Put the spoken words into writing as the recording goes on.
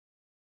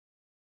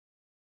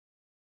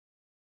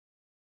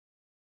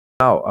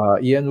Now,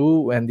 Ian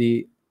Wu and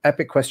the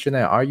epic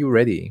questionnaire. Are you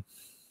ready?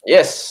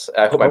 Yes,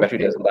 I hope my battery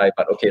doesn't die,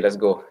 but okay, let's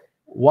go.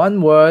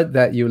 One word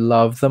that you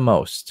love the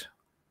most.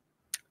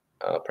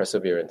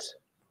 Perseverance.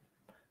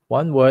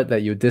 One word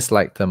that you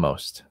dislike the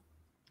most.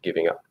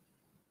 Giving up.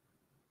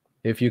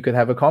 If you could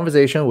have a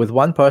conversation with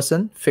one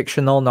person,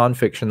 fictional,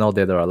 non-fictional,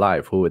 dead or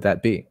alive, who would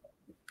that be?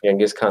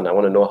 Genghis Khan. I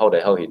want to know how the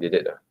hell he did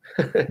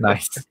it.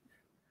 Nice.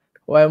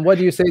 Well, and what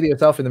do you say to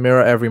yourself in the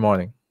mirror every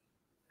morning?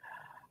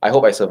 I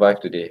hope I survive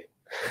today.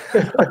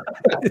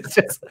 It's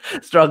just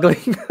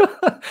struggling.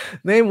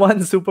 Name one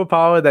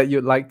superpower that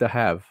you'd like to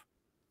have.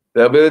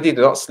 The ability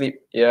to not sleep.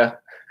 Yeah.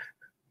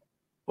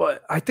 Well,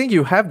 I think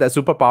you have that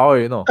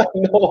superpower, you know.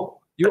 No.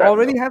 You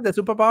already have that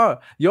superpower.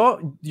 Your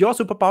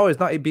superpower is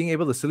not being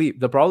able to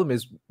sleep. The problem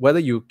is whether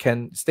you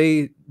can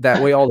stay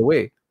that way all the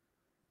way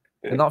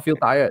and not feel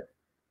tired.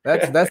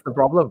 That's the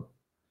problem.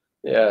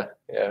 Yeah,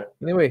 yeah.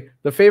 Anyway,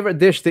 the favorite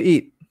dish to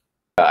eat.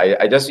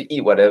 I just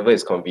eat whatever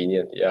is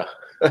convenient. Yeah.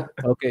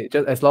 Okay,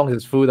 just as long as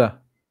it's food.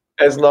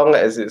 As long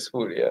as it's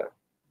food,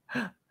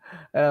 yeah.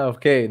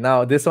 Okay,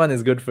 now this one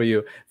is good for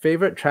you.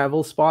 Favorite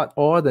travel spot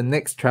or the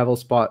next travel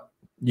spot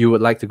you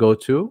would like to go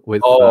to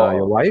with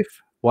your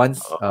wife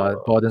once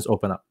borders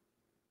open up?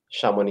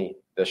 Chamonix,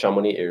 the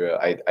Chamonix area.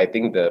 I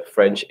think the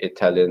French,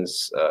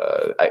 Italians,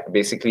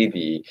 basically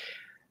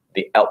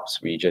the Alps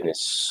region is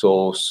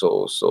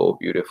so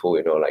beautiful.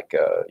 You know, like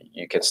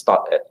you can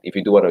start at, if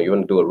you want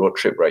to do a road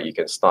trip, right? You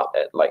can start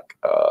at like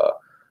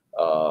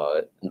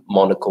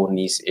Monaco,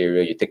 Nice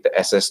area. You take the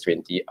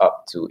SS20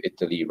 up to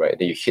Italy, right?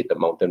 Then you hit the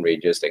mountain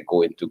ranges that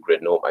go into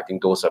Grenoble. I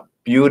think those are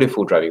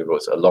beautiful driving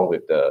roads, along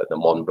with the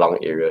Mont Blanc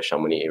area,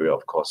 Chamonix area,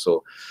 of course.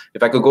 So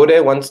if I could go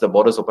there once the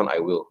borders open, I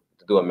will,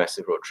 to do a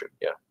massive road trip.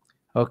 Yeah.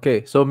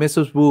 Okay, so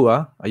Mrs. Wu,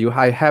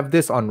 I have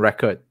this on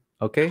record.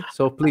 Okay,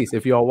 so please,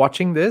 if you are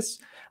watching this,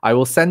 I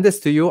will send this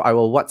to you. I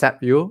will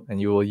WhatsApp you,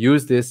 and you will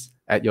use this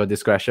at your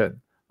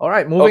discretion. All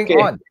right, moving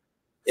on.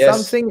 Yes.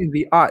 Something in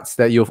the arts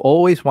that you've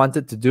always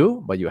wanted to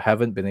do, but you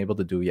haven't been able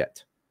to do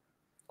yet.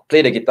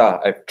 Play the guitar.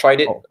 I've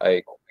tried it.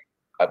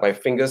 My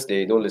fingers,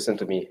 they don't listen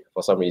to me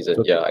for some reason.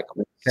 Okay. Yeah, I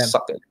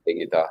suck at playing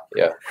guitar.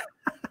 Yeah.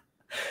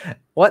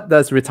 What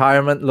does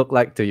retirement look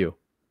like to you?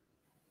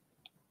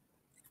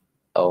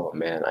 Oh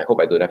man, I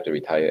hope I don't have to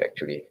retire.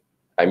 Actually,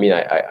 I mean,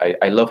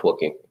 I love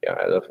working. Yeah,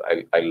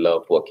 I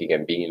love working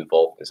and being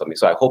involved in something.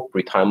 So I hope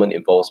retirement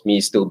involves me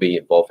still being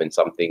involved in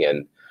something,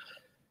 and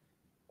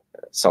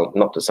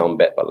not to sound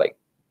bad, but like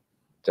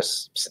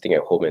just sitting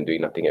at home and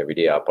doing nothing every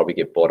day. I'll probably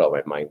get bored out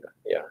of my mind.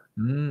 Yeah.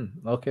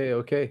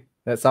 Okay.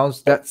 That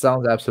sounds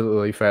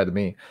absolutely fair to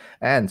me.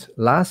 And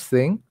last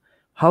thing,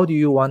 how do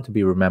you want to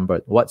be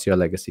remembered? What's your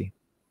legacy?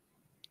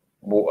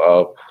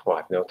 Well,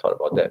 I've never thought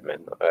about that,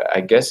 man.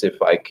 I guess if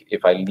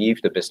I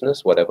leave the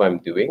business, whatever I'm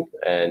doing,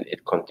 and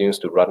it continues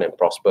to run and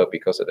prosper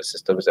because of the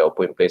systems that I'll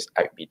put in place,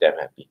 I'd be damn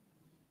happy.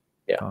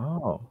 Yeah.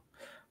 Oh,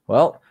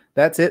 well,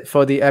 that's it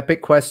for the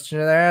epic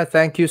questionnaire.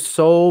 Thank you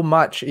so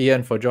much,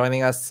 Ian, for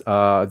joining us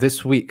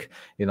this week,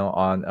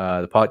 on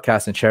the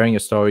podcast and sharing your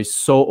stories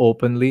so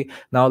openly.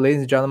 Now, ladies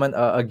and gentlemen,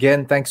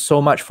 again, thanks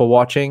so much for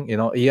watching,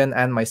 Ian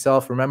and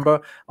myself.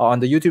 Remember, on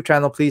the YouTube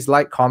channel, please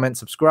like, comment,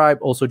 subscribe.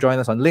 Also join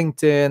us on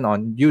LinkedIn,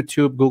 on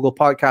YouTube, Google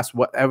Podcasts,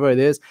 whatever it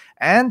is.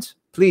 And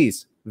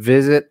please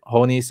visit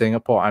Honey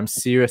Singapore. I'm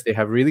serious. They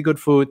have really good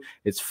food.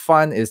 It's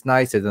fun. It's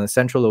nice. It's in a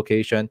central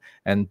location.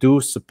 And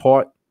do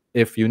support.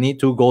 If you need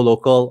to, go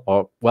local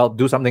or, well,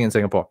 do something in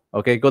Singapore.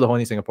 Okay, go to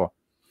Honey Singapore.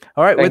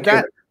 All right, with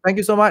that, thank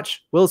you so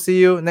much. We'll see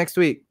you next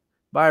week.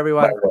 Bye,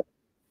 everyone. Bye.